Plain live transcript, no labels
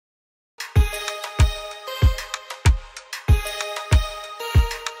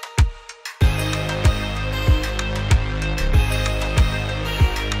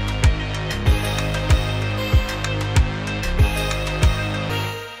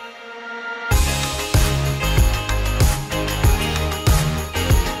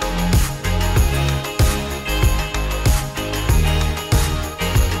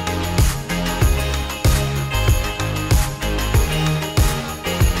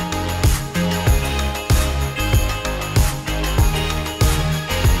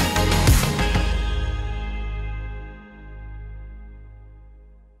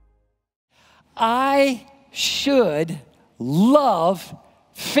I should love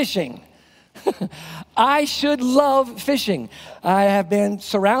fishing. I should love fishing. I have been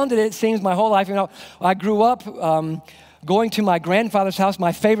surrounded, it seems, my whole life. You know, I grew up going to my grandfather's house,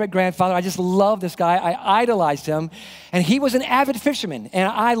 my favorite grandfather. I just loved this guy. I idolized him. And he was an avid fisherman. And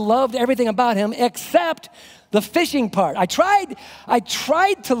I loved everything about him except the fishing part. I tried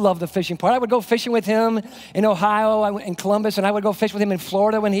to love the fishing part. I would go fishing with him in Ohio, in Columbus, and I would go fish with him in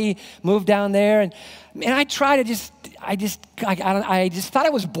Florida when he moved down there. And I tried to I just thought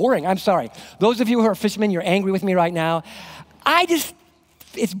it was boring. I'm sorry. Those of you who are fishermen, you're angry with me right now.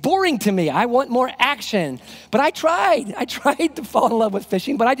 It's boring to me. I want more action. But I tried to fall in love with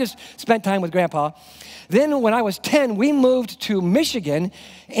fishing, but I just spent time with Grandpa. Then when I was 10, we moved to Michigan,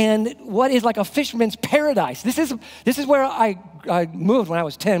 and what is like a fisherman's paradise. This is where I moved when I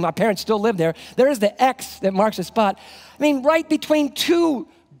was 10. My parents still live there. There is the X that marks the spot. I mean, right between two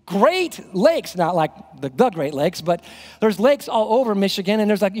great lakes, not like the Great Lakes, but there's lakes all over Michigan, and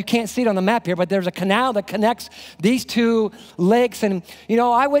there's like, you can't see it on the map here, but there's a canal that connects these two lakes. And, you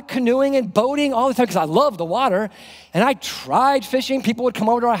know, I went canoeing and boating all the time because I love the water, and I tried fishing. People would come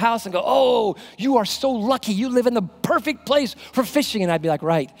over to our house and go, oh, you are so lucky. You live in the perfect place for fishing. And I'd be like,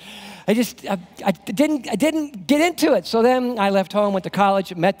 right. I didn't get into it. So then I left home, went to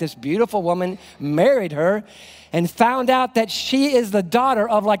college, met this beautiful woman, married her, and found out that she is the daughter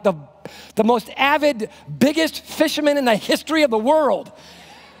of like the most avid, biggest fisherman in the history of the world.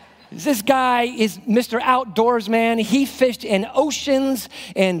 This guy is Mr. Outdoors man. He fished in oceans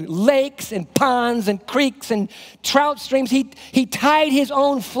and lakes and ponds and creeks and trout streams. He tied his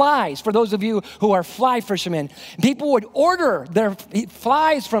own flies, for those of you who are fly fishermen. People would order their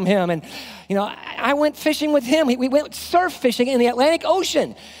flies from him. And, you know, I went fishing with him. We went surf fishing in the Atlantic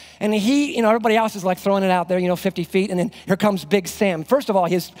Ocean. And he, you know, everybody else is like throwing it out there, you know, 50 feet. And then here comes Big Sam. First of all,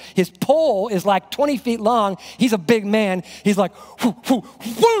 his pole is like 20 feet long. He's a big man. He's like, whoo, whoo,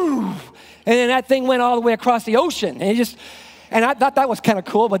 whoo. And then that thing went all the way across the ocean. And I thought that was kind of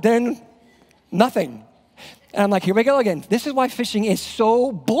cool, but then nothing. And I'm like, here we go again. This is why fishing is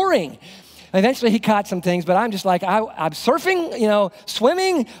so boring. Eventually he caught some things, but I'm just like, I'm surfing, you know,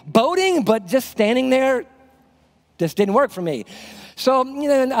 swimming, boating, but just standing there just didn't work for me. So, you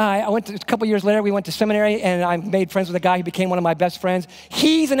know, I went to, a couple years later, we went to seminary, and I made friends with a guy who became one of my best friends.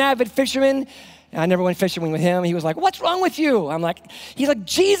 He's an avid fisherman. I never went fishing with him. He was like, what's wrong with you? He's like,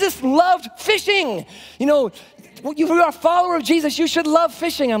 Jesus loved fishing. You know, you are a follower of Jesus, you should love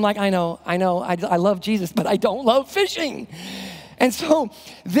fishing. I'm like, I know, I love Jesus, but I don't love fishing. And so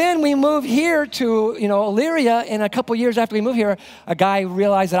then we moved here to, you know, Elyria, and a couple years after we moved here, a guy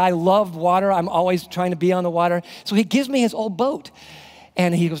realized that I loved water. I'm always trying to be on the water. So he gives me his old boat.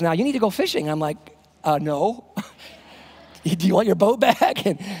 And he goes, now you need to go fishing. I'm like, no. Do you want your boat back?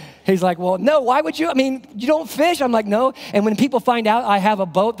 And he's like, well, no, why would you? I mean, you don't fish? I'm like, no. And when people find out I have a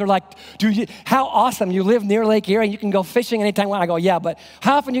boat, they're like, dude, how awesome. You live near Lake Erie, and you can go fishing anytime you want. I go, yeah, but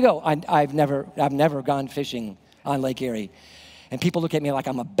how often do you go? I've never gone fishing on Lake Erie. And people look at me like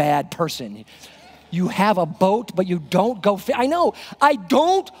I'm a bad person. You have a boat, but you don't go fishing. I know, I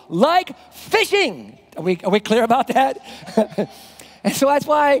don't like fishing. Are we clear about that? And so that's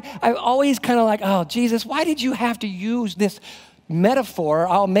why I always kind of like, oh, Jesus, why did you have to use this metaphor?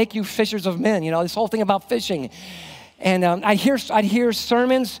 I'll make you fishers of men, you know, this whole thing about fishing. And I'd hear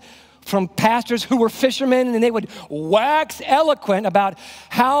sermons from pastors who were fishermen, and they would wax eloquent about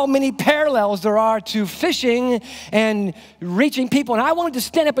how many parallels there are to fishing and reaching people. And I wanted to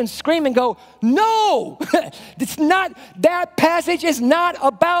stand up and scream and go, no, that passage is not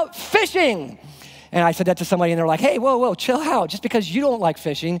about fishing. And I said that to somebody, and they're like, hey, whoa, chill out. Just because you don't like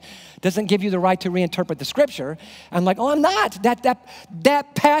fishing doesn't give you the right to reinterpret the scripture. I'm like, oh, I'm not.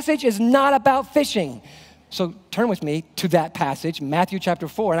 That passage is not about fishing. So turn with me to that passage, Matthew chapter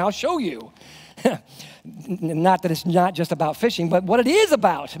 4, and I'll show you. Not that it's not just about fishing, but what it is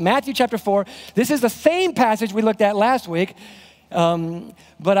about. Matthew chapter 4, this is the same passage we looked at last week,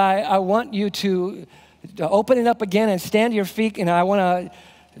 but I want you to open it up again and stand to your feet, and I want to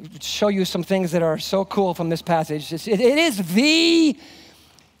show you some things that are so cool from this passage. It is the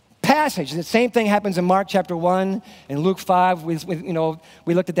passage. The same thing happens in Mark chapter 1 and Luke 5. We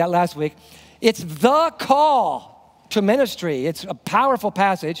looked at that last week. It's the call to ministry. It's a powerful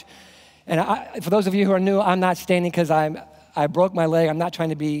passage. And for those of you who are new, I'm not standing because I broke my leg. I'm not trying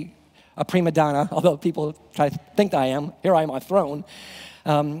to be a prima donna, although people try to think that I am. Here I am on a throne.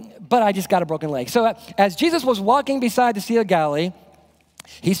 But I just got a broken leg. So as Jesus was walking beside the Sea of Galilee,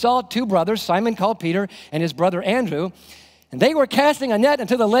 he saw two brothers, Simon called Peter and his brother Andrew, and they were casting a net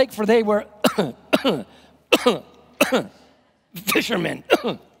into the lake, for they were fishermen.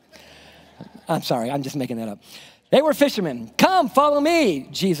 I'm sorry, I'm just making that up. They were fishermen. Come, follow me,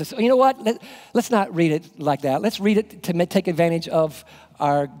 Jesus. You know what? Let's not read it like that. Let's read it to take advantage of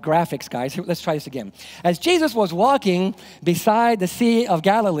our graphics, guys. Let's try this again. As Jesus was walking beside the Sea of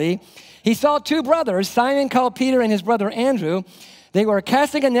Galilee, he saw two brothers, Simon called Peter and his brother Andrew. They were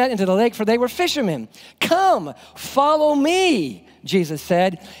casting a net into the lake, for they were fishermen. Come, follow me, Jesus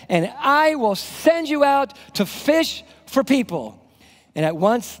said, and I will send you out to fish for people. And at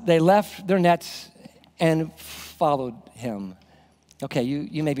once they left their nets and followed him. Okay,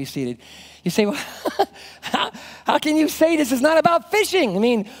 you may be seated. You say, well, how can you say this is not about fishing? I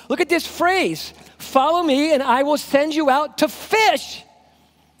mean, look at this phrase, follow me and I will send you out to fish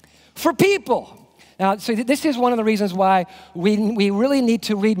for people. Now, so this is one of the reasons why we really need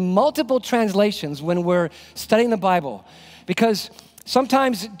to read multiple translations when we're studying the Bible. Because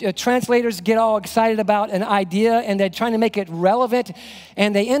sometimes translators get all excited about an idea and they're trying to make it relevant,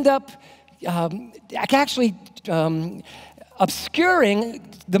 and they end up actually obscuring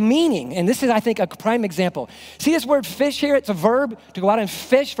the meaning. And this is, I think, a prime example. See this word fish here? It's a verb to go out and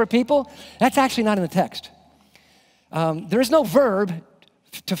fish for people. That's actually not in the text. There is no verb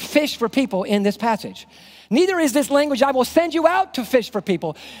to fish for people in this passage. Neither is this language, I will send you out to fish for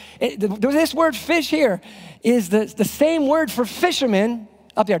people. This word fish here is the same word for fishermen.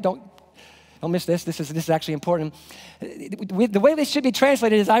 Up there, don't miss this. This is actually important. The way this should be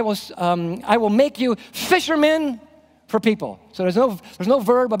translated is I will make you fishermen for people. So there's no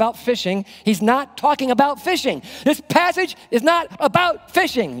verb about fishing. He's not talking about fishing. This passage is not about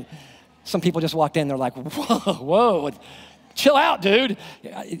fishing. Some people just walked in, they're like, whoa, chill out, dude.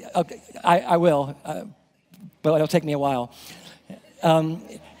 I will, but it'll take me a while.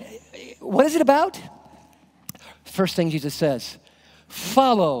 What is it about? First thing Jesus says,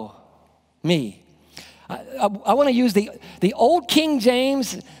 follow me. I want to use the Old King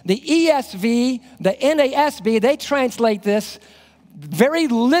James, the ESV, the NASB. They translate this very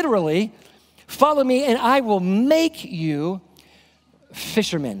literally. Follow me and I will make you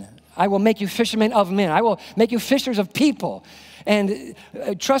fishermen. I will make you fishermen of men. I will make you fishers of people. And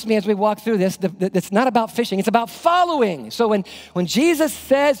trust me, as we walk through this, it's not about fishing. It's about following. So when Jesus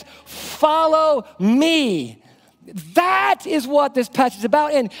says, follow me, that is what this passage is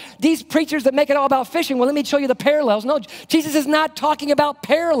about. And these preachers that make it all about fishing, well, let me show you the parallels. No, Jesus is not talking about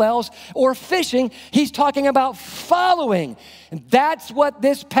parallels or fishing. He's talking about following. And that's what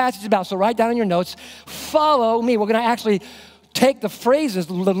this passage is about. So write down in your notes, follow me. We're going to actually take the phrases,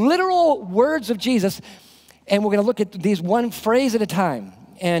 the literal words of Jesus, and we're going to look at these one phrase at a time.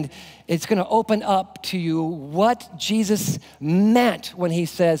 And it's going to open up to you what Jesus meant when he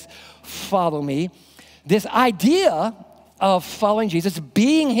says, follow me. This idea of following Jesus,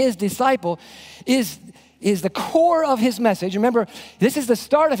 being his disciple, is the core of his message. Remember, this is the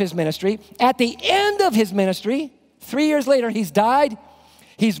start of his ministry. At the end of his ministry, 3 years later, he's died.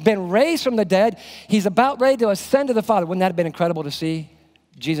 He's been raised from the dead. He's about ready to ascend to the Father. Wouldn't that have been incredible to see?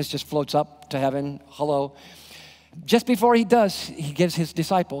 Jesus just floats up to heaven. Hello. Just before he does, he gives his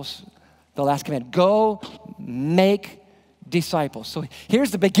disciples the last command. Go make disciples. So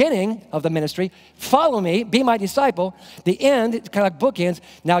here's the beginning of the ministry. Follow me, be my disciple. The end, it's kind of like bookends.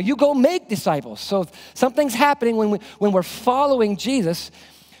 Now you go make disciples. So something's happening when we're following Jesus,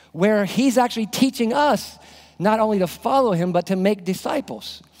 where he's actually teaching us not only to follow him, but to make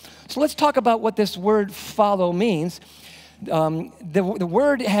disciples. So let's talk about what this word follow means. The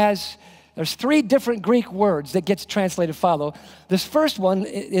word there's 3 different Greek words that gets translated follow. This first one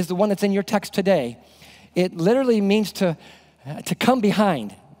is the one that's in your text today. It literally means to come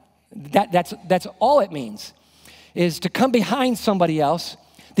behind. That's all it means, is to come behind somebody else.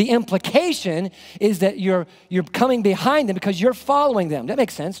 The implication is that you're coming behind them because you're following them. That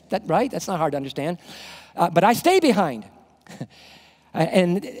makes sense, right? That's not hard to understand. But I stay behind.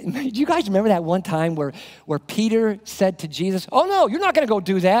 And do you guys remember that one time where Peter said to Jesus, oh no, you're not going to go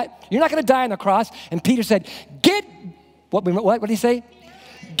do that. You're not going to die on the cross. And Peter said, what did he say?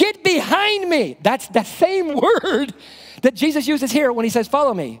 Get behind me. That's that same word that Jesus uses here when he says,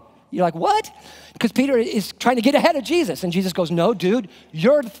 follow me. You're like, what? Because Peter is trying to get ahead of Jesus. And Jesus goes, no, dude,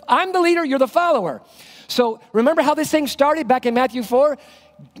 I'm the leader, you're the follower. So remember how this thing started back in Matthew 4?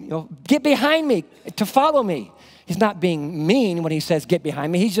 Get behind me, to follow me. He's not being mean when he says get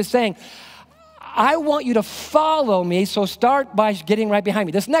behind me. He's just saying, I want you to follow me, so start by getting right behind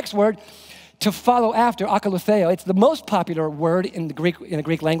me. This next word, to follow after, akolutheo, it's the most popular word in the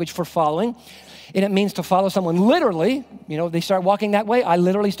Greek language for following. And it means to follow someone literally. They start walking that way, I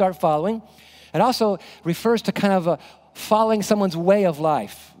literally start following. It also refers to kind of following someone's way of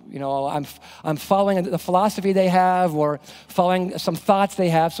life. You know, I'm following the philosophy they have or following some thoughts they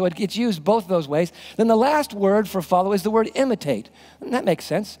have. So it's used both of those ways. Then the last word for follow is the word imitate. And that makes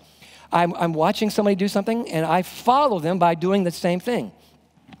sense. I'm watching somebody do something, and I follow them by doing the same thing.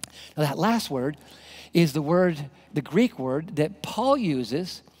 Now, that last word is the Greek word that Paul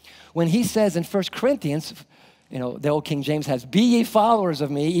uses when he says in 1 Corinthians, you know, the old King James has, be ye followers of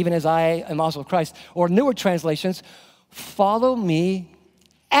me, even as I am also of Christ. Or newer translations, follow me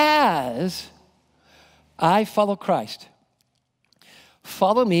as I follow Christ.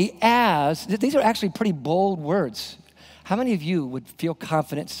 Follow me as, these are actually pretty bold words. How many of you would feel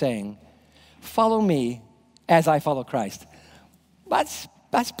confident saying, follow me as I follow Christ? That's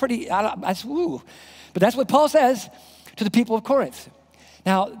pretty, that's woo. But that's what Paul says to the people of Corinth.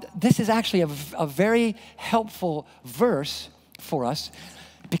 Now, this is actually a very helpful verse for us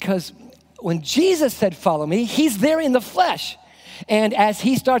because when Jesus said, follow me, he's there in the flesh. And as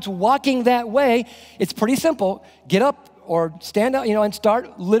he starts walking that way, it's pretty simple. Get up or stand up, you know, and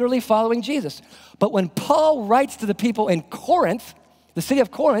start literally following Jesus. But when Paul writes to the people in Corinth, the city of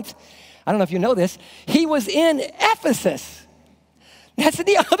Corinth, I don't know if you know this, he was in Ephesus. That's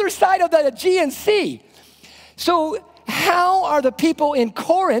the other side of the Aegean Sea. So how are the people in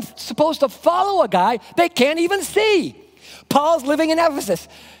Corinth supposed to follow a guy they can't even see? Paul's living in Ephesus.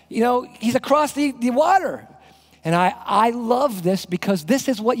 You know, he's across the water. And I love this because this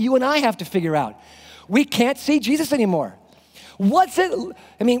is what you and I have to figure out. We can't see Jesus anymore. What's it?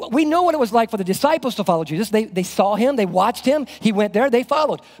 I mean, we know what it was like for the disciples to follow Jesus. They saw him, they watched him, he went there, they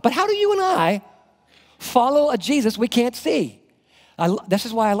followed. But how do you and I follow a Jesus we can't see? This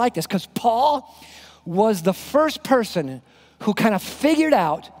is why I like this, because Paul was the first person who kind of figured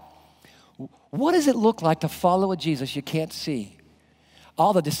out, what does it look like to follow a Jesus you can't see?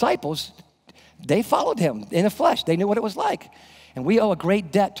 All the disciples, they followed him in the flesh. They knew what it was like. And we owe a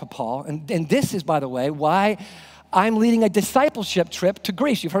great debt to Paul. And this is, by the way, why I'm leading a discipleship trip to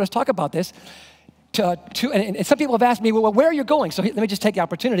Greece. You've heard us talk about this. And some people have asked me, well, where are you going? So let me just take the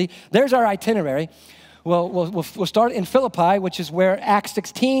opportunity. There's our itinerary. Well, we'll start in Philippi, which is where Acts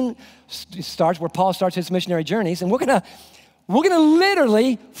 16 starts, where Paul starts his missionary journeys. And we're gonna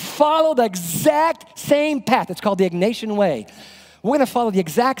literally follow the exact same path. It's called the Ignatian Way. We're gonna follow the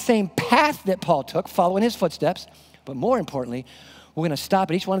exact same path that Paul took, following his footsteps. But more importantly, we're going to stop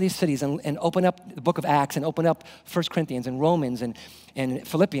at each one of these cities and open up the book of Acts and open up 1 Corinthians and Romans and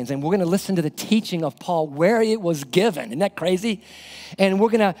Philippians. And we're going to listen to the teaching of Paul where it was given. Isn't that crazy? And we're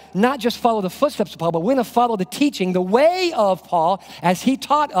going to not just follow the footsteps of Paul, but we're going to follow the teaching, the way of Paul as he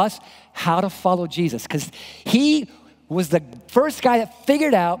taught us how to follow Jesus. Because he was the first guy that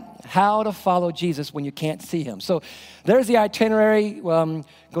figured out how to follow Jesus when you can't see him. So there's the itinerary.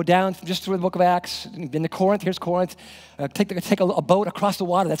 Go down just through the book of Acts. Been to Corinth. Here's Corinth. Take a boat across the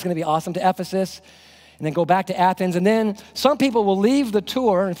water. That's going to be awesome, to Ephesus. And then go back to Athens. And then some people will leave the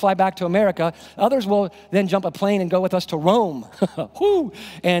tour and fly back to America. Others will then jump a plane and go with us to Rome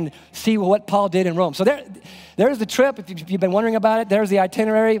and see what Paul did in Rome. So there's the trip. If you've been wondering about it, there's the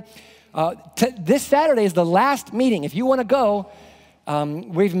itinerary. This Saturday is the last meeting. If you want to go,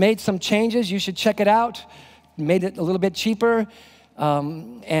 we've made some changes. You should check it out. Made it a little bit cheaper.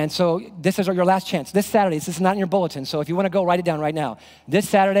 And so this is your last chance. This Saturday, this is not in your bulletin. So if you want to go, write it down right now. This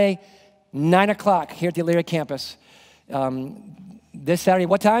Saturday, 9 o'clock here at the Elyria campus. This Saturday,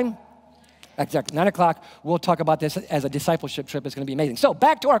 what time? Exactly, 9 o'clock. We'll talk about this as a discipleship trip. It's going to be amazing. So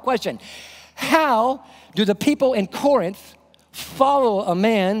back to our question. How do the people in Corinth follow a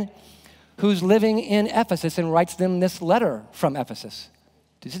man who's living in Ephesus and writes them this letter from Ephesus?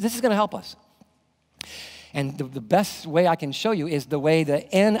 This is going to help us. And the best way I can show you is the way the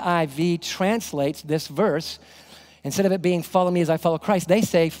NIV translates this verse. Instead of it being follow me as I follow Christ, they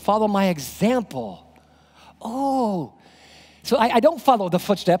say follow my example. Oh, so I don't follow the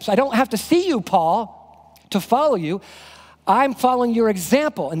footsteps. I don't have to see you, Paul, to follow you. I'm following your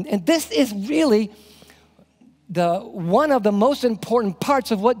example. And this is really one of the most important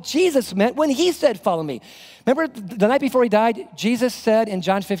parts of what Jesus meant when he said follow me. Remember the night before he died, Jesus said in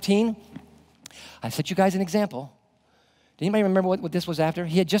John 15, I set you guys an example. Did anybody remember what this was after?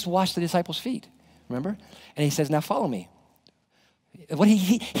 He had just washed the disciples' feet, remember? And he says, now follow me. What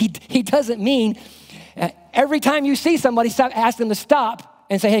he doesn't mean every time you see somebody, ask them to stop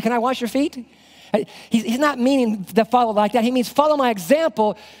and say, hey, can I wash your feet? He's not meaning to follow like that. He means follow my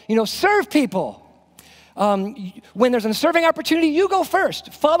example, serve people. When there's a serving opportunity, you go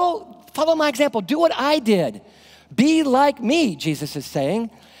first. Follow my example. Do what I did. Be like me, Jesus is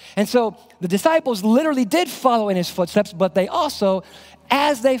saying. And so the disciples literally did follow in his footsteps, but they also,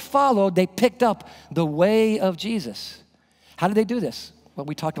 as they followed, they picked up the way of Jesus. How did they do this? well,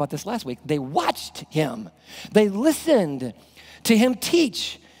 we talked about this last week. They watched him. They listened to him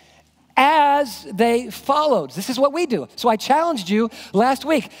teach as they followed. This is what we do. So I challenged you last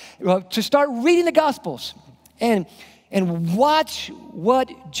week to start reading the Gospels and watch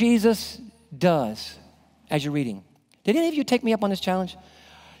what Jesus does as you're reading. Did any of you take me up on this challenge?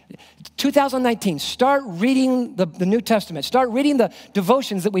 2019, start reading the New Testament. Start reading the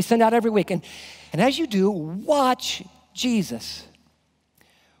devotions that we send out every week. And as you do, watch Jesus.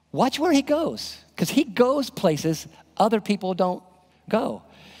 Watch where he goes, because he goes places other people don't go.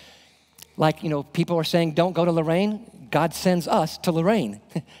 Like, people are saying, don't go to Lorraine. God sends us to Lorraine.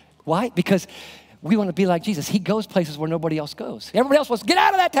 Why? Because we want to be like Jesus. He goes places where nobody else goes. Everybody else wants to get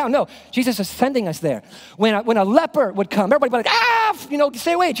out of that town. No, Jesus is sending us there. When a leper would come, everybody would be like,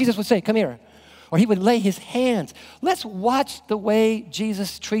 stay away. Jesus would say, come here. Or he would lay his hands. Let's watch the way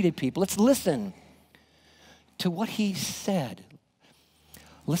Jesus treated people. Let's listen to what he said.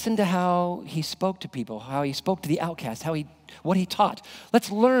 Listen to how he spoke to people, how he spoke to the outcast, what he taught. Let's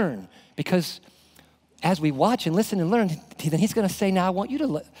learn, because as we watch and listen and learn, then he's going to say, now I want you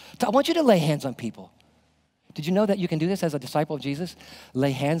to lay hands on people. Did you know that you can do this as a disciple of Jesus?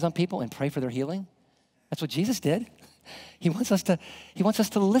 Lay hands on people and pray for their healing? That's what Jesus did. He wants us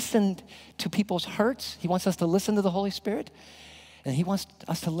to listen to people's hurts. He wants us to listen to the Holy Spirit. And he wants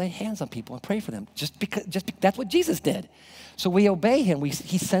us to lay hands on people and pray for them. Just because that's what Jesus did. So we obey him.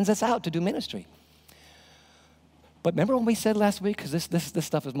 He sends us out to do ministry. But remember when we said last week, because this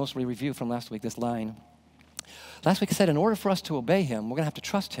stuff is mostly review from last week, this line. Last week I said in order for us to obey him, we're going to have to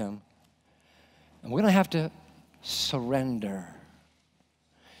trust him. And we're going to have to surrender.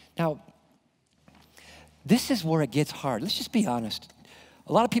 Now, this is where it gets hard. Let's just be honest.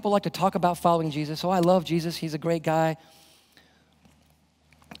 A lot of people like to talk about following Jesus. Oh, I love Jesus. He's a great guy.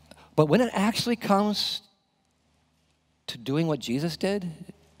 But when it actually comes to doing what Jesus did,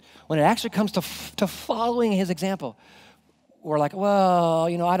 when it actually comes to following his example, we're like, well,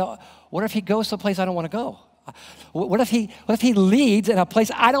 what if he goes someplace I don't want to go? What if he leads in a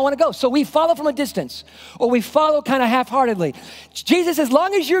place I don't want to go? So we follow from a distance, or we follow kind of half-heartedly. Jesus, as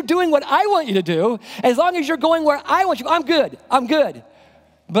long as you're doing what I want you to do, as long as you're going where I want you, I'm good.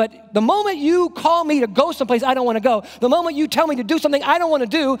 But the moment you call me to go someplace I don't want to go, the moment you tell me to do something I don't want to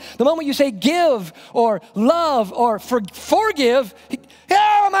do, the moment you say give or love or forgive,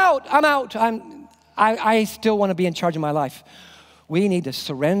 yeah, I'm out. I still want to be in charge of my life. We need to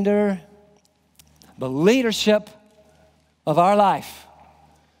surrender the leadership of our life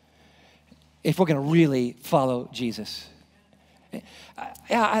if we're going to really follow Jesus.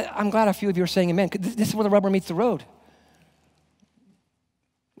 I'm glad a few of you are saying amen. This is where the rubber meets the road.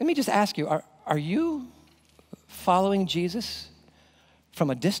 Let me just ask you, are you following Jesus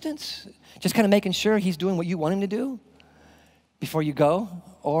from a distance? Just kind of making sure he's doing what you want him to do before you go?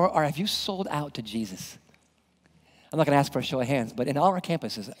 Or have you sold out to Jesus? I'm not going to ask for a show of hands, but in all our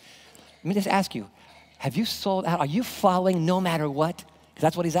campuses, let me just ask you, have you sold out? Are you following no matter what? Because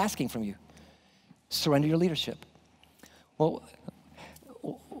that's what he's asking from you. Surrender your leadership. Well,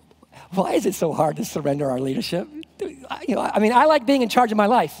 why is it so hard to surrender our leadership? I like being in charge of my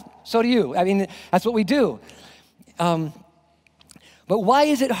life. So do you. That's what we do. But why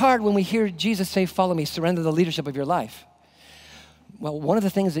is it hard when we hear Jesus say, follow me, surrender the leadership of your life? Well, one of the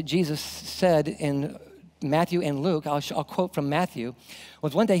things that Jesus said in Matthew and Luke, I'll quote from Matthew,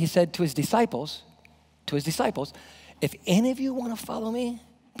 was one day he said to his disciples, if any of you want to follow me,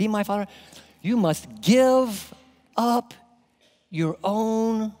 be my follower, you must give up your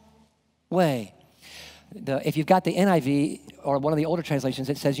own way. If you've got the NIV or one of the older translations,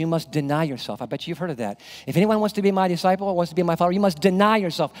 it says you must deny yourself. I bet you've heard of that. If anyone wants to be my disciple or wants to be my follower, you must deny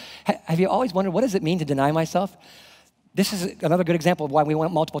yourself. Have you always wondered, what does it mean to deny myself? This is another good example of why we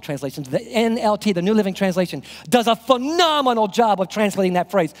want multiple translations. The NLT, the New Living Translation, does a phenomenal job of translating that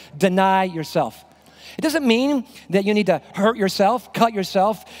phrase, deny yourself. It doesn't mean that you need to hurt yourself, cut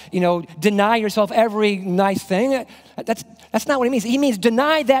yourself, deny yourself every nice thing. That's not what it means. He means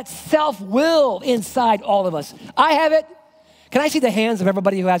deny that self-will inside all of us. I have it. Can I see the hands of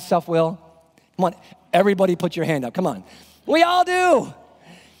everybody who has self-will? Come on, everybody put your hand up. Come on. We all do.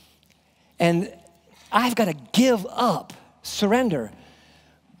 And I've got to give up, surrender,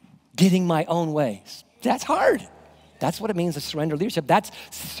 getting my own way. That's hard. That's what it means to surrender leadership. That's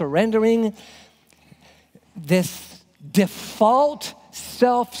surrendering this default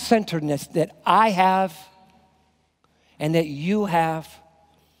self-centeredness that I have and that you have,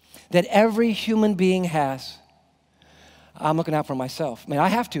 that every human being has. I'm looking out for myself. I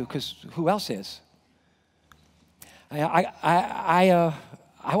have to, because who else is? I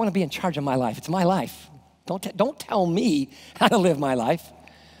want to be in charge of my life. It's my life. Don't tell me how to live my life.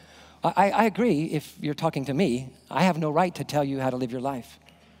 I agree if you're talking to me. I have no right to tell you how to live your life.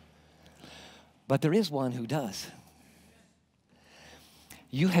 But there is one who does.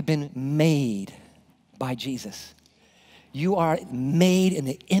 You have been made by Jesus. You are made in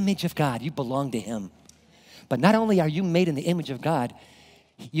the image of God. You belong to him. But not only are you made in the image of God,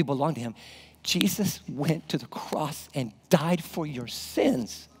 you belong to him. Jesus went to the cross and died for your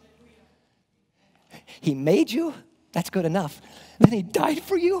sins. He made you. That's good enough. Then he died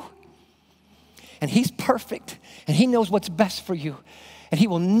for you. And he's perfect. And he knows what's best for you. And he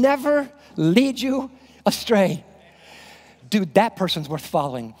will never lead you astray. Dude, that person's worth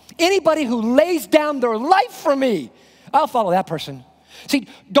following. Anybody who lays down their life for me, I'll follow that person. See,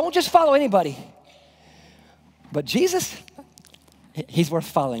 don't just follow anybody. But Jesus, he's worth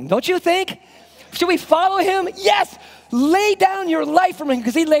following. Don't you think? Should we follow him? Yes. Lay down your life for him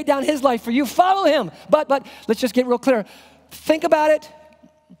because he laid down his life for you. Follow him. But let's just get real clear. Think about it.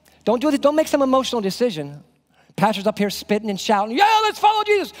 Don't do this. Don't make some emotional decision. Pastor's up here spitting and shouting, yeah, let's follow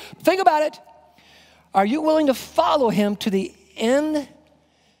Jesus. Think about it. Are you willing to follow him to the end?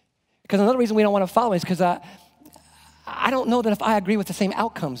 Because another reason we don't want to follow him is because I don't know that if I agree with the same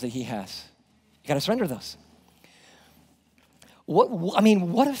outcomes that he has. You got to surrender those.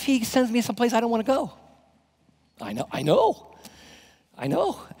 What if he sends me someplace I don't want to go? I know.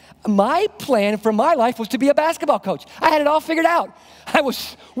 My plan for my life was to be a basketball coach. I had it all figured out.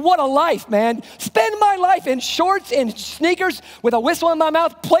 What a life, man. Spend my life in shorts and sneakers with a whistle in my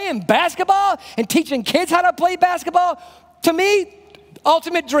mouth playing basketball and teaching kids how to play basketball. To me,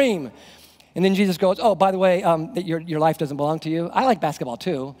 ultimate dream. And then Jesus goes, oh, by the way, your life doesn't belong to you. I like basketball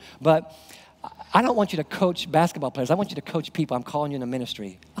too, but I don't want you to coach basketball players. I want you to coach people. I'm calling you in a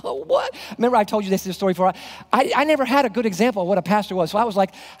ministry. Oh, what? Remember I told you this story before. I never had a good example of what a pastor was. So I was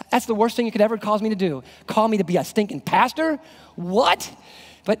like, that's the worst thing you could ever cause me to do. Call me to be a stinking pastor? What?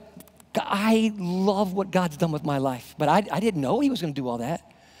 But I love what God's done with my life. But I didn't know he was going to do all that.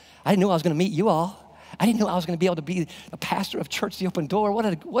 I didn't know I was going to meet you all. I didn't know I was going to be able to be a pastor of Church the Open Door.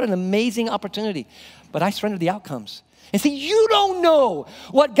 What an amazing opportunity. But I surrendered the outcomes. And see, you don't know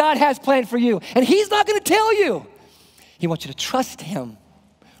what God has planned for you. And he's not going to tell you. He wants you to trust him.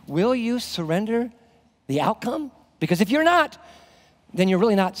 Will you surrender the outcome? Because if you're not, then you're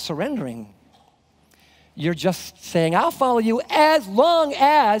really not surrendering. You're just saying, I'll follow you as long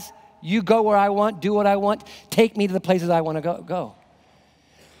as you go where I want, do what I want, take me to the places I want to go.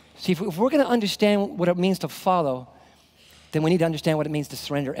 See, if we're going to understand what it means to follow, then we need to understand what it means to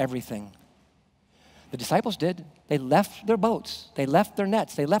surrender everything. The disciples did. They left their boats. They left their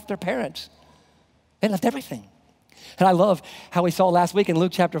nets. They left their parents. They left everything. And I love how we saw last week in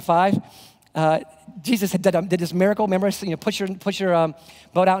Luke chapter 5, Jesus had did this miracle. Remember, push your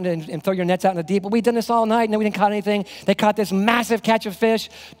boat out and throw your nets out in the deep. But we'd done this all night, and we didn't catch anything. They caught this massive catch of fish,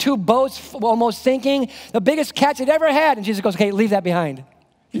 2 boats almost sinking, the biggest catch they'd ever had. And Jesus goes, okay, leave that behind.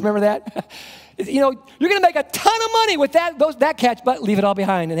 You remember that? You're going to make a ton of money with that catch, but leave it all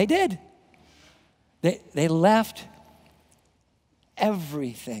behind. And they did. They left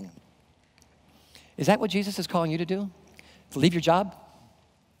everything. Is that what Jesus is calling you to do? To leave your job?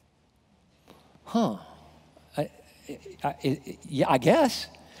 Yeah, I guess.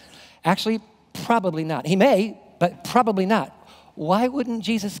 Actually, probably not. He may, but probably not. Why wouldn't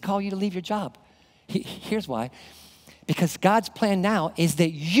Jesus call you to leave your job? Here's why. Because God's plan now is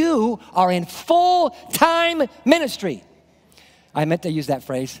that you are in full-time ministry. I meant to use that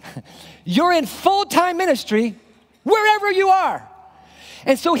phrase. You're in full-time ministry wherever you are.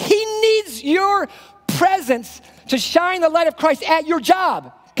 And so he needs your presence to shine the light of Christ at your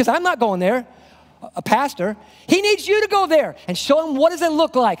job. Because I'm not going there, a pastor. He needs you to go there and show him what does it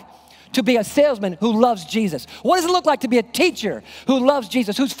look like to be a salesman who loves Jesus. What does it look like to be a teacher who loves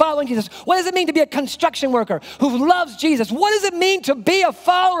Jesus, who's following Jesus? What does it mean to be a construction worker who loves Jesus? What does it mean to be a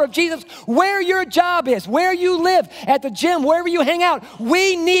follower of Jesus where your job is, where you live, at the gym, wherever you hang out?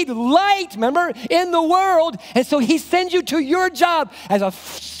 We need light, remember, in the world. And so he sends you to your job as a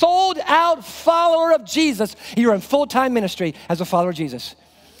sold out follower of Jesus. You're in full-time ministry as a follower of Jesus.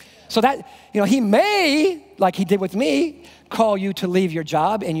 So that, he may, like he did with me, call you to leave your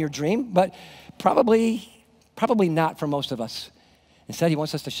job and your dream, but probably not for most of us. Instead, he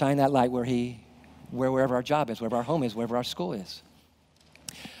wants us to shine that light wherever our job is, wherever our home is, wherever our school is.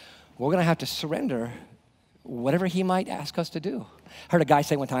 We're going to have to surrender whatever he might ask us to do. I heard a guy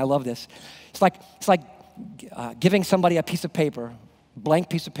say one time, I love this. It's like giving somebody a piece of paper, blank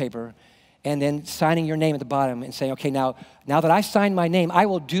piece of paper, and then signing your name at the bottom and saying, okay, now that I signed my name, I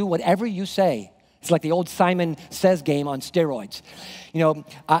will do whatever you say. It's like the old Simon Says game on steroids.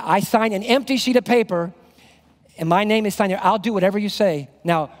 I sign an empty sheet of paper, and my name is signed there, I'll do whatever you say.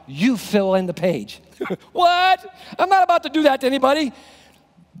 Now, you fill in the page. What? I'm not about to do that to anybody.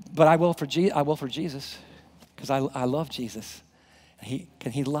 But I will for Jesus, because I love Jesus.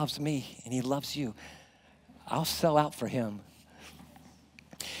 And he loves me, and he loves you. I'll sell out for him.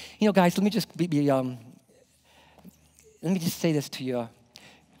 You know, guys, let me just say this to you.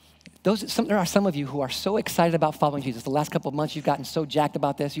 There are some of you who are so excited about following Jesus. The last couple of months, you've gotten so jacked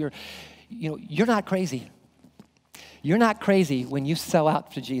about this. You're not crazy. You're not crazy when you sell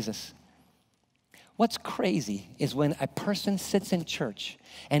out for Jesus. What's crazy is when a person sits in church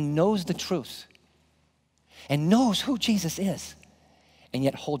and knows the truth and knows who Jesus is and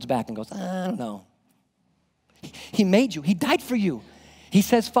yet holds back and goes, I don't know. He made you. He died for you. He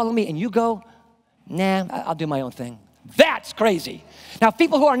says, follow me. And you go, nah, I'll do my own thing. That's crazy. Now,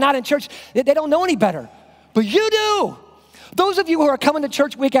 people who are not in church, they don't know any better. But you do. Those of you who are coming to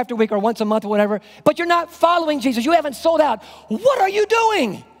church week after week or once a month or whatever, but you're not following Jesus, you haven't sold out, what are you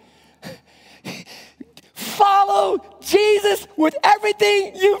doing? Follow Jesus with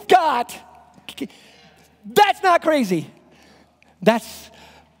everything you've got. That's not crazy. That's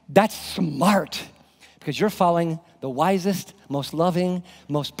smart, because you're following the wisest, most loving,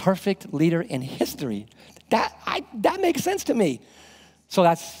 most perfect leader in history. That makes sense to me. So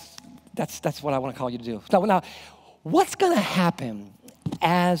that's what I want to call you to do. So now, what's going to happen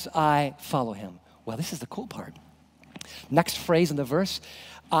as I follow him? Well, this is the cool part. Next phrase in the verse,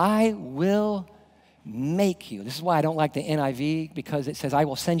 I will make you. This is why I don't like the NIV, because it says, I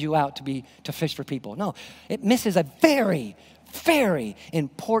will send you out to fish for people. No, it misses a very, very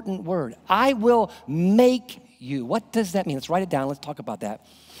important word. I will make you. What does that mean? Let's write it down. Let's talk about that.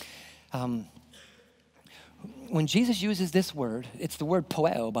 When Jesus uses this word, it's the word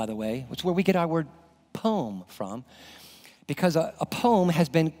poeo, by the way, which is where we get our word poem from, because a poem has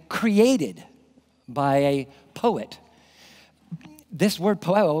been created by a poet. This word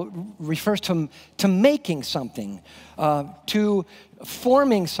poeo refers to making something, to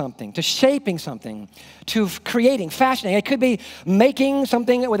forming something, to shaping something, to creating, fashioning. It could be making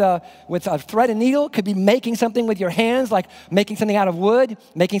something with a thread and needle. It could be making something with your hands, like making something out of wood,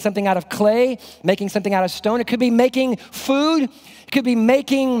 making something out of clay, making something out of stone. It could be making food. It could be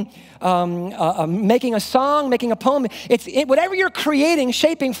making a song, making a poem. Whatever you're creating,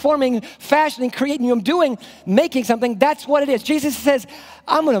 shaping, forming, fashioning, creating, you're doing, making something, that's what it is. Jesus says,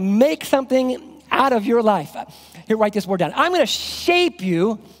 I'm going to make something out of your life. Here, write this word down. I'm going to shape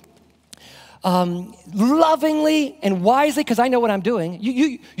you lovingly and wisely, because I know what I'm doing.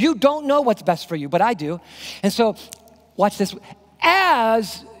 You don't know what's best for you, but I do. And so, watch this.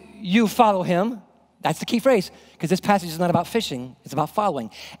 As you follow him, that's the key phrase, because this passage is not about fishing, it's about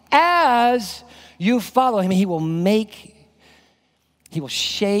following. As you follow him, he will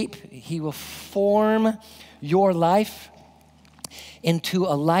shape, he will form your life into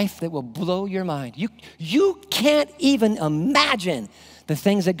a life that will blow your mind. You can't even imagine the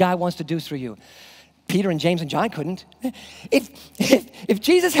things that God wants to do through you. Peter and James and John couldn't. If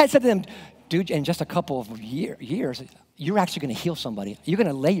Jesus had said to them, dude, in just a couple of years, you're actually going to heal somebody. You're going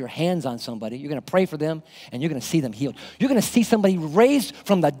to lay your hands on somebody. You're going to pray for them, and you're going to see them healed. You're going to see somebody raised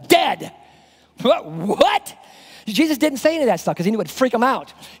from the dead. What? Jesus didn't say any of that stuff because he knew it would freak them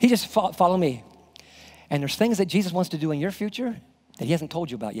out. He just follow me. And there's things that Jesus wants to do in your future that he hasn't told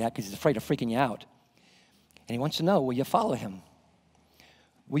you about yet because he's afraid of freaking you out. And he wants to know, will you follow him?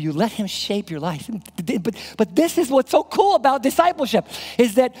 Will you let him shape your life? But this is what's so cool about discipleship,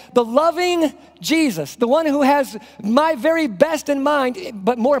 is that the loving Jesus, the one who has my very best in mind,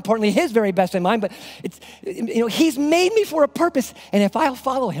 but more importantly, his very best in mind, but he's made me for a purpose, and if I'll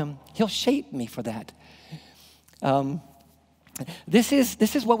follow him, he'll shape me for that. This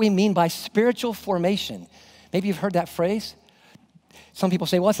is what we mean by spiritual formation. Maybe you've heard that phrase. Some people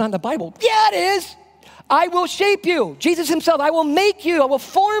say, well, it's not in the Bible. Yeah, it is. I will shape you. Jesus himself, I will make you. I will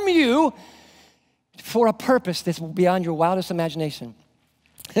form you for a purpose that's beyond your wildest imagination.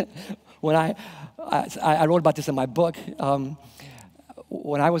 When I wrote about this in my book.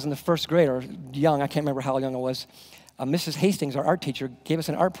 When I was in the first grade, or young, I can't remember how young I was, Mrs. Hastings, our art teacher, gave us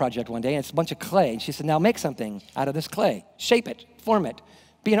an art project one day, and it's a bunch of clay. And she said, now make something out of this clay. Shape it, form it,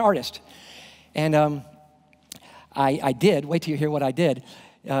 be an artist. And I did. Wait till you hear what I did.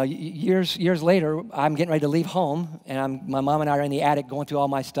 Years later, I'm getting ready to leave home, and my mom and I are in the attic going through all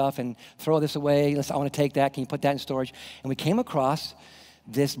my stuff and throw this away. I want to take that. Can you put that in storage? And we came across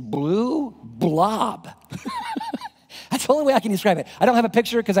this blue blob. That's the only way I can describe it. I don't have a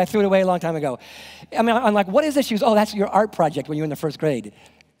picture because I threw it away a long time ago. I mean, I'm like, what is this? She goes, oh, that's your art project when you were in the first grade.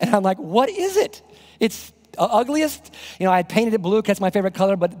 And I'm like, what is it? It's ugliest. You know, I had painted it blue because that's my favorite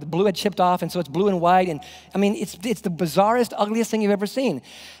color, but the blue had chipped off, and so it's blue and white. And I mean, it's the bizarrest, ugliest thing you've ever seen.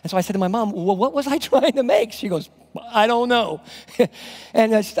 And so I said to my mom, well, what was I trying to make? She goes, I don't know.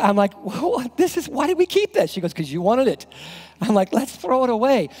 And I'm like, well, why did we keep this? She goes, because you wanted it. I'm like, let's throw it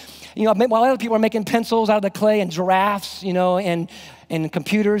away. You know, while other people are making pencils out of the clay and giraffes, you know, and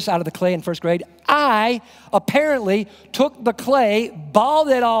computers out of the clay in first grade, I apparently took the clay, balled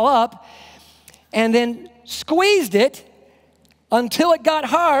it all up, and then squeezed it until it got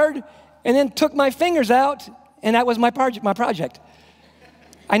hard, and then took my fingers out, and that was my project.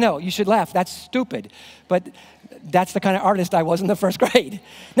 I know, you should laugh. That's stupid. But that's the kind of artist I was in the first grade.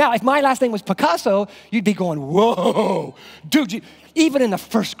 Now, if my last name was Picasso, you'd be going, whoa, dude, even in the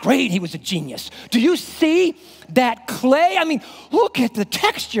first grade, he was a genius. Do you see that clay? I mean, look at the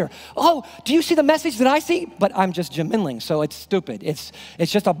texture. Oh, do you see the message that I see? But I'm just Jim Minling, so it's stupid. It's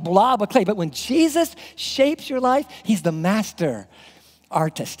just a blob of clay. But when Jesus shapes your life, he's the master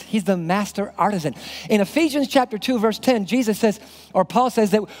artist. He's the master artisan. In Ephesians chapter 2, verse 10, Jesus says, or Paul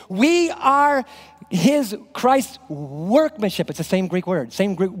says that we are Christ's workmanship. It's the same Greek word,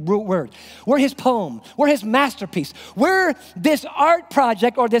 same Greek root word. We're his poem. We're his masterpiece. We're this art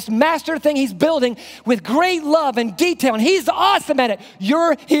project or this master thing he's building with great love and detail, and he's awesome at it.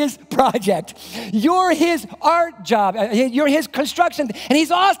 You're his project. You're his art job. You're his construction, and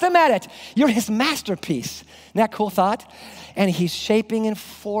he's awesome at it. You're his masterpiece. Isn't that a cool thought? And he's shaping and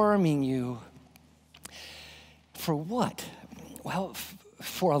forming you. For what? Well,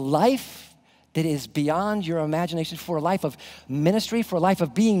 for a life that is beyond your imagination, for a life of ministry, for a life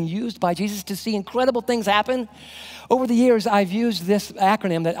of being used by Jesus to see incredible things happen. Over the years, I've used this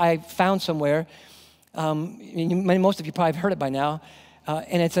acronym that I found somewhere. Most of you probably have heard it by now.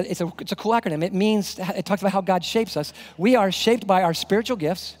 And it's a cool acronym. It talks about how God shapes us. We are shaped by our spiritual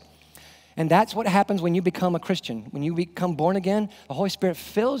gifts. And that's what happens when you become a Christian. When you become born again, the Holy Spirit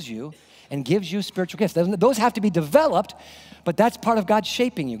fills you and gives you spiritual gifts. Those have to be developed, but that's part of God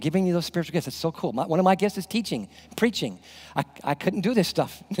shaping you, giving you those spiritual gifts. It's so cool. One of my gifts is teaching, preaching. I couldn't do this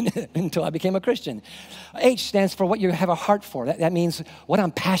stuff until I became a Christian. H stands for what you have a heart for. That means what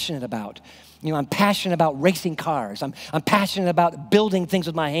I'm passionate about. You know, I'm passionate about racing cars. I'm passionate about building things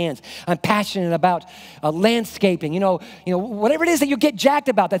with my hands. I'm passionate about landscaping. You know, whatever it is that you get jacked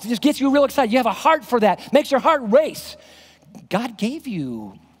about, that just gets you real excited. You have a heart for that. Makes your heart race. God gave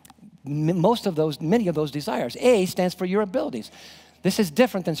you many of those desires. A stands for your abilities. This is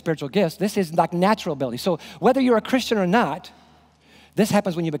different than spiritual gifts. This is like natural abilities. So whether you're a Christian or not, this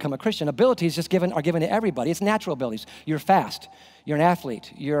happens when you become a Christian. Abilities are given to everybody. It's natural abilities. You're fast. You're an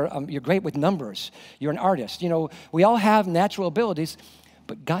athlete. You're great with numbers. You're an artist. You know, we all have natural abilities,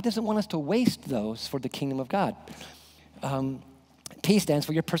 but God doesn't want us to waste those for the kingdom of God. P stands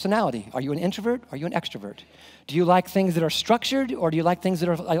for your personality. Are you an introvert? Are you an extrovert? Do you like things that are structured, or do you like things that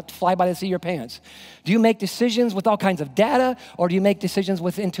are like fly by the seat of your pants? Do you make decisions with all kinds of data, or do you make decisions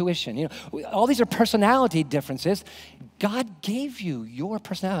with intuition? You know, all these are personality differences. God gave you your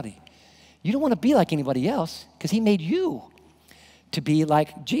personality. You don't want to be like anybody else because he made you to be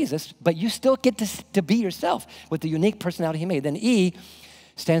like Jesus, but you still get to be yourself with the unique personality he made. Then E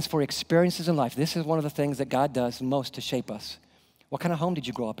stands for experiences in life. This is one of the things that God does most to shape us. What kind of home did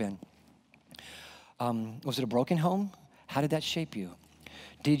you grow up in? Was it a broken home? How did that shape you?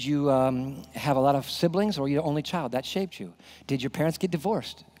 Did you have a lot of siblings, or were you the only child? That shaped you. Did your parents get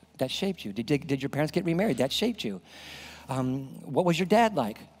divorced? That shaped you. Did your parents get remarried? That shaped you. What was your dad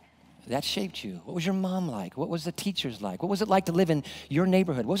like? That shaped you. What was your mom like? What was the teachers like? What was it like to live in your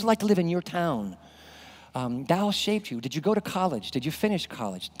neighborhood? What was it like to live in your town? That all shaped you. Did you go to college? Did you finish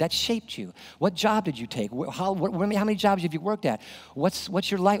college? That shaped you. What job did you take? How many jobs have you worked at?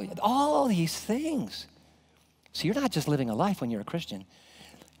 What's your life? All these things. So you're not just living a life when you're a Christian.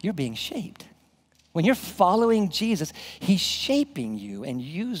 You're being shaped. When you're following Jesus, he's shaping you and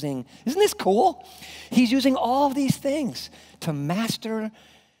using, isn't this cool? He's using all of these things to master,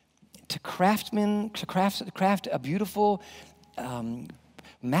 to craft a beautiful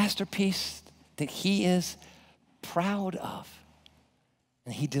masterpiece that he is proud of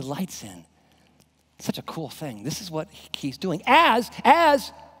and he delights in. Such a cool thing. This is what he's doing. As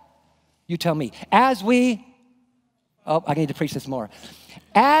you tell me, I need to preach this more.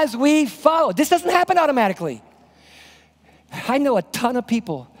 As we follow, this doesn't happen automatically. I know a ton of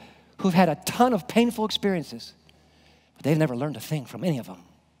people who've had a ton of painful experiences, but they've never learned a thing from any of them.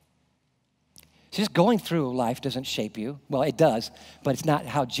 Just going through life doesn't shape you. Well, it does, but it's not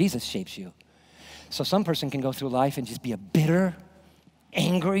how Jesus shapes you. So some person can go through life and just be a bitter,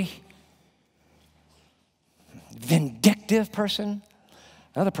 angry, vindictive person.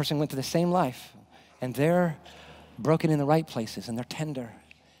 Another person went through the same life And they're broken in the right places, and they're tender,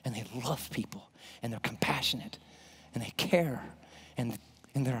 and they love people, and they're compassionate, and they care, and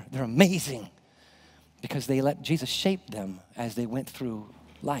they're amazing because they let Jesus shape them as they went through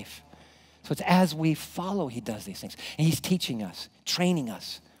life. So it's as we follow, he does these things. And he's teaching us, training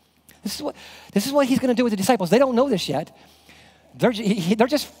us. This is what he's going to do with the disciples. They don't know this yet. They're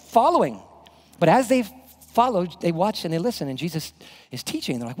just following. But as they follow, they watch and they listen, and Jesus is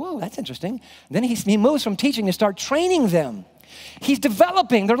teaching. They're like, whoa, that's interesting. And then he moves from teaching to start training them. He's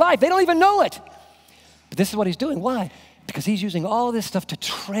developing their life. They don't even know it. But this is what he's doing. Why? Because he's using all this stuff to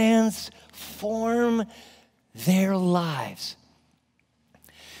transform their lives.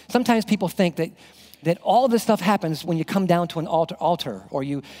 Sometimes people think that all this stuff happens when you come down to an altar or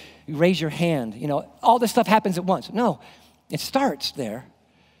you raise your hand. You know, all this stuff happens at once. No, it starts there,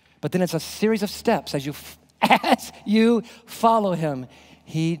 but then it's a series of steps. As you follow him,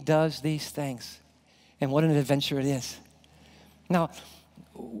 he does these things. And what an adventure it is. Now,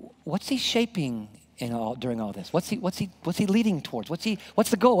 what's he shaping during all this? What's he leading towards? What's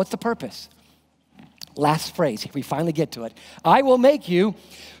the goal? What's the purpose? Last phrase, if we finally get to it. I will make you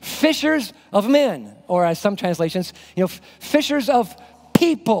fishers of men, or as some translations, fishers of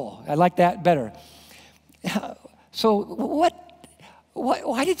people. I like that better. So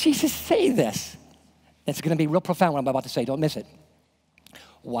why did Jesus say this? It's going to be real profound what I'm about to say. Don't miss it.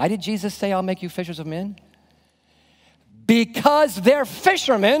 Why did Jesus say, I'll make you fishers of men? Because they're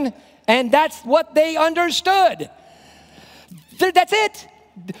fishermen, and that's what they understood. That's it.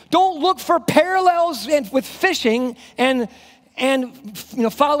 Don't look for parallels with fishing and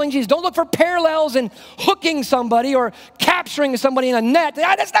following Jesus. Don't look for parallels in hooking somebody or capturing somebody in a net.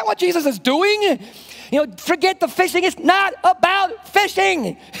 That's not what Jesus is doing. Forget the fishing. It's not about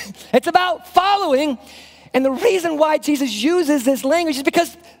fishing. It's about following. And the reason why Jesus uses this language is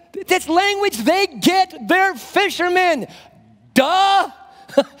because this language they get, they're fishermen. Duh.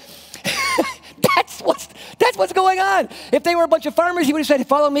 That's what's going on. If they were a bunch of farmers, he would have said,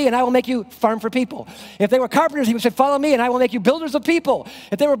 follow me and I will make you farm for people. If they were carpenters, he would have said, follow me and I will make you builders of people.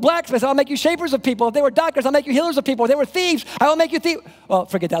 If they were blacksmiths, I'll make you shapers of people. If they were doctors, I'll make you healers of people. If they were thieves, I will make you thieves. Well,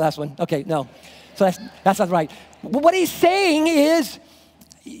 forget that last one. Okay, no. So that's not right. What he's saying is,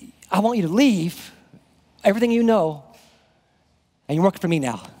 I want you to leave everything you know and you're working for me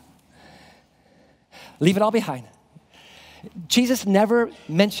now. Leave it all behind. Jesus never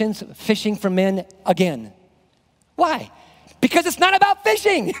mentions fishing for men again. Why? Because it's not about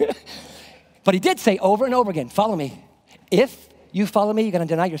fishing. But he did say over and over again, follow me. If you follow me, you're going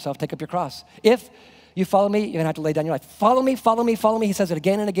to deny yourself, take up your cross. If you follow me, you're going to have to lay down your life. Follow me, follow me, follow me. He says it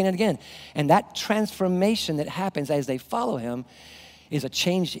again and again and again. And that transformation that happens as they follow him is a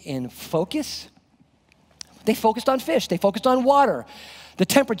change in focus. They focused on fish. They focused on water. The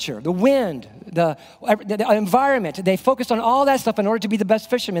temperature, the wind, the environment. They focused on all that stuff in order to be the best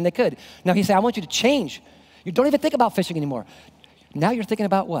fishermen they could. Now he said, I want you to change. You don't even think about fishing anymore. Now you're thinking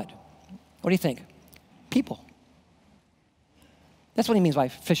about what? What do you think? People. That's what he means by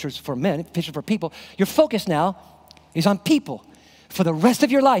fishers for men, fishers for people. Your focus now is on people. For the rest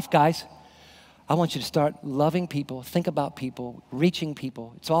of your life, guys, I want you to start loving people, think about people, reaching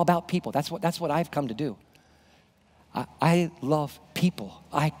people. It's all about people. That's what I've come to do. I love people.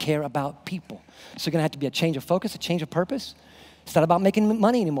 I care about people. So you're going to have to be a change of focus, a change of purpose. It's not about making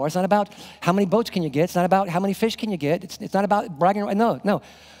money anymore. It's not about how many boats can you get. It's not about how many fish can you get. It's not about bragging. No.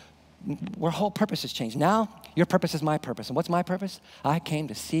 Our whole purpose has changed. Now, your purpose is my purpose. And what's my purpose? I came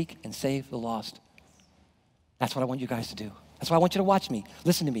to seek and save the lost. That's what I want you guys to do. That's why I want you to watch me,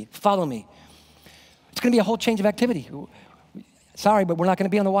 listen to me, follow me. It's going to be a whole change of activity. Sorry, but we're not going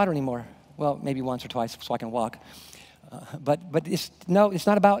to be on the water anymore. Well, maybe once or twice so I can walk. But it's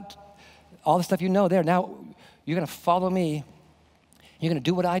not about all the stuff you know there. Now, you're going to follow me. You're going to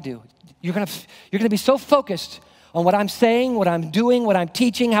do what I do. You're going to be so focused on what I'm saying, what I'm doing, what I'm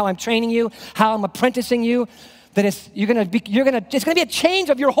teaching, how I'm training you, how I'm apprenticing you, that it's going to be a change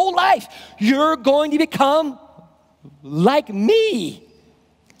of your whole life. You're going to become like me.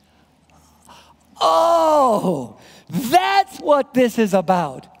 Oh, that's what this is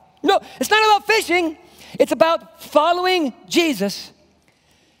about. No, it's not about fishing. It's about following Jesus.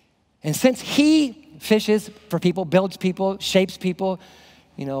 And since he fishes for people, builds people, shapes people,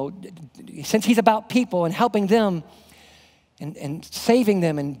 since he's about people and helping them and saving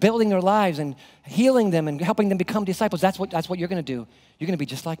them and building their lives and healing them and helping them become disciples, that's what you're going to do. You're going to be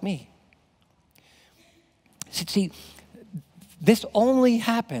just like me. See, this only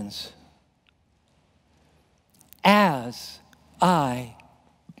happens as I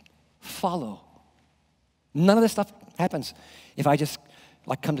follow. None of this stuff happens if I just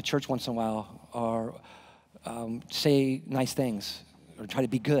like come to church once in a while or say nice things or try to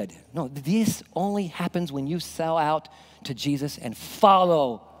be good. No, this only happens when you sell out to Jesus and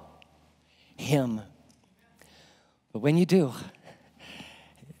follow him. But when you do,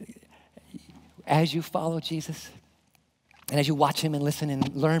 as you follow Jesus and as you watch him and listen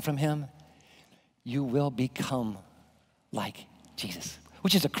and learn from him, you will become like Jesus,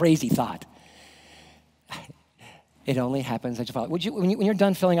 which is a crazy thought. It only happens as you follow. When you're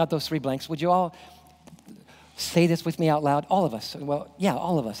done filling out those 3 blanks, would you all say this with me out loud? All of us. Well, yeah,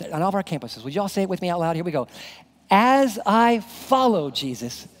 all of us on all of our campuses. Would you all say it with me out loud? Here we go. As I follow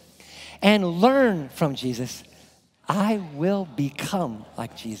Jesus and learn from Jesus, I will become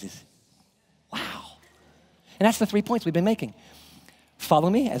like Jesus. Wow. And that's the 3 points we've been making.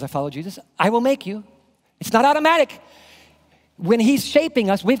 Follow me as I follow Jesus. I will make you. It's not automatic. When he's shaping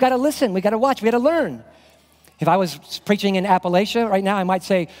us, we've got to listen. We've got to watch. We've got to learn. If I was preaching in Appalachia right now, I might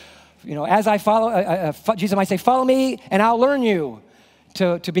say, as I follow, Jesus might say, follow me and I'll learn you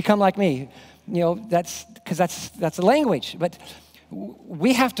to become like me. That's because that's the language. But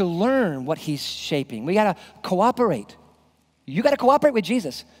we have to learn what he's shaping. We got to cooperate. You got to cooperate with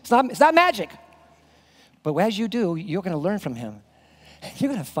Jesus. It's not magic. But as you do, you're going to learn from him.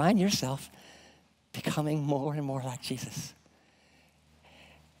 You're going to find yourself becoming more and more like Jesus.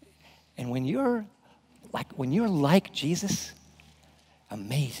 And when you're like Jesus,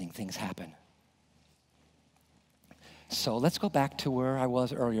 amazing things happen. So let's go back to where I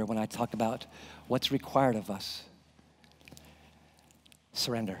was earlier when I talked about what's required of us.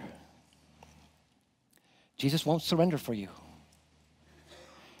 Surrender. Jesus won't surrender for you.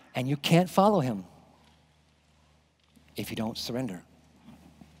 And you can't follow him if you don't surrender.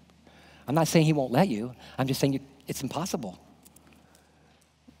 I'm not saying he won't let you. I'm just saying it's impossible.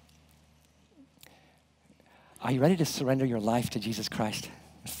 Are you ready to surrender your life to Jesus Christ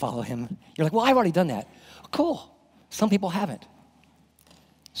and follow him? You're like, well, I've already done that. Cool. Some people haven't.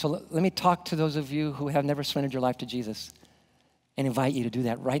 So let me talk to those of you who have never surrendered your life to Jesus and invite you to do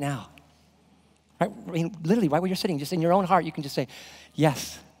that right now. Right, literally, right where you're sitting, just in your own heart, you can just say,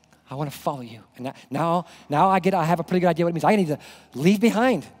 yes, I want to follow you. And now I have a pretty good idea what it means. I need to leave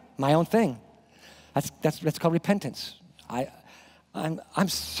behind my own thing. That's called repentance. I'm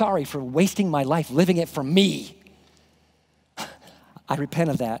sorry for wasting my life living it for me. I repent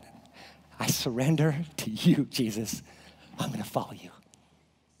of that. I surrender to you, Jesus. I'm going to follow you.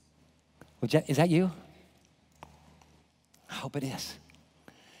 Is that you? I hope it is.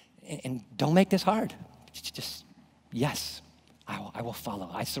 And don't make this hard. Just yes, I will follow.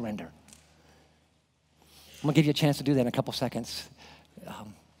 I surrender. I'm going to give you a chance to do that in a couple seconds.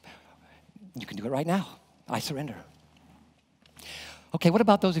 You can do it right now. I surrender. Okay, what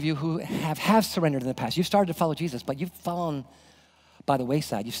about those of you who have surrendered in the past? You've started to follow Jesus, but you've fallen by the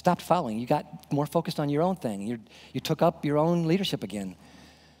wayside. You stopped following. You got more focused on your own thing. You took up your own leadership again.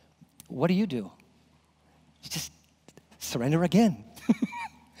 What do? You just surrender again.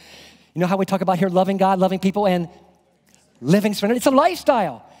 You know how we talk about here loving God, loving people, and living surrender? It's a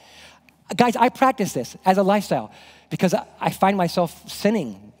lifestyle. Guys, I practice this as a lifestyle because I find myself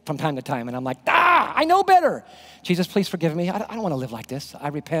sinning from time to time, and I'm like, I know better. Jesus, please forgive me. I don't want to live like this. I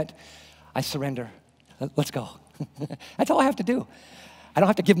repent. I surrender. Let's go. That's all I have to do. I don't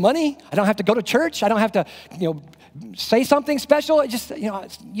have to give money. I don't have to go to church. I don't have to, say something special. I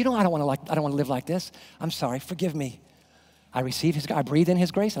don't want to live like this. I'm sorry. Forgive me. I receive I breathe in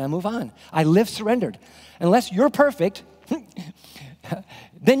his grace and I move on. I live surrendered. Unless you're perfect,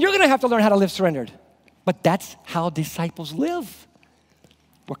 then you're going to have to learn how to live surrendered. But that's how disciples live.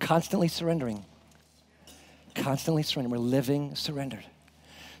 We're constantly surrendering. Constantly surrendering. We're living surrendered.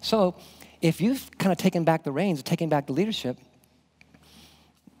 So if you've kind of taken back the reins, taken back the leadership,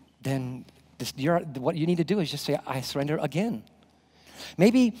 then what you need to do is just say, I surrender again.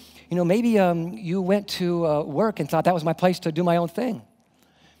 Maybe you went to work and thought that was my place to do my own thing.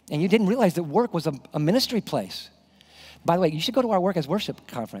 And you didn't realize that work was a ministry place. By the way, you should go to our Work as Worship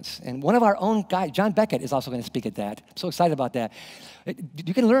conference. And one of our own guys, John Beckett, is also going to speak at that. I'm so excited about that.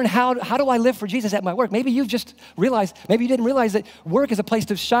 You can learn how do I live for Jesus at my work. Maybe you've just realized, maybe you didn't realize that work is a place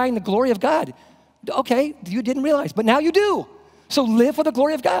to shine the glory of God. Okay, you didn't realize, but now you do. So live for the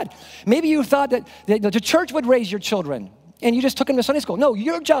glory of God. Maybe you thought that the church would raise your children and you just took them to Sunday school. No,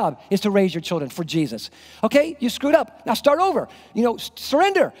 your job is to raise your children for Jesus. Okay, you screwed up. Now start over.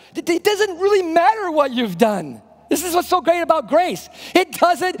 Surrender. It doesn't really matter what you've done. This is what's so great about grace. It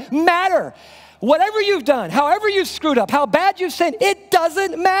doesn't matter. Whatever you've done, however you've screwed up, how bad you've sinned, it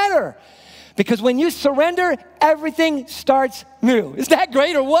doesn't matter. Because when you surrender, everything starts new. Is that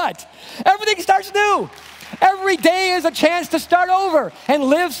great or what? Everything starts new. Every day is a chance to start over and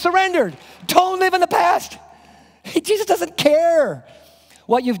live surrendered. Don't live in the past. Jesus doesn't care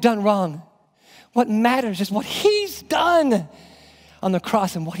what you've done wrong. What matters is what he's done on the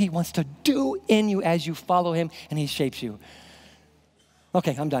cross and what he wants to do in you as you follow him and he shapes you.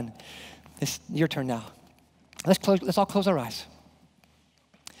 Okay, I'm done. It's your turn now. Let's all close our eyes.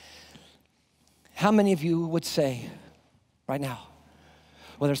 How many of you would say right now,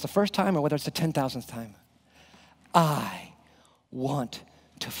 whether it's the first time or whether it's the 10,000th time, I want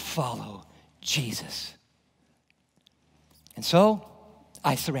to follow Jesus. And so,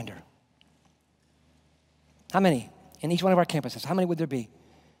 I surrender. How many? In each one of our campuses, how many would there be?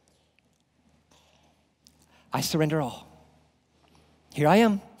 I surrender all. Here I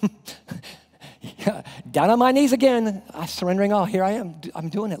am. Down on my knees again. I'm surrendering all. Here I am. I'm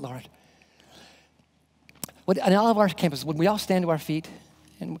doing it, Lord. In all of our campuses, would we all stand to our feet?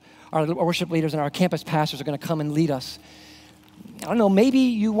 And our worship leaders and our campus pastors are going to come and lead us. I don't know, maybe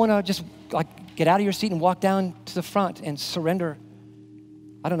you want to just get out of your seat and walk down to the front and surrender.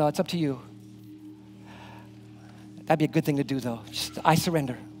 I don't know, it's up to you. That'd be a good thing to do though. Just, I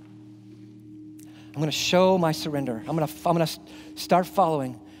surrender. I'm going to show my surrender. I'm going to start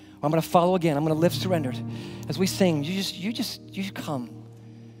following. Or I'm going to follow again. I'm going to live surrendered. As we sing, you come.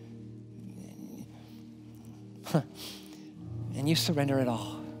 And you surrender it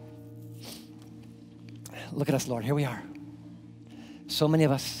all. Look at us, Lord. Here we are. So many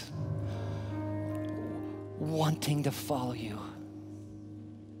of us wanting to follow you.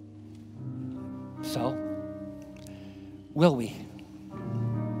 So, will we?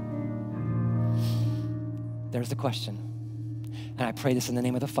 There's the question. And I pray this in the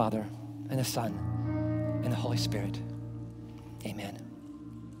name of the Father and the Son and the Holy Spirit. Amen.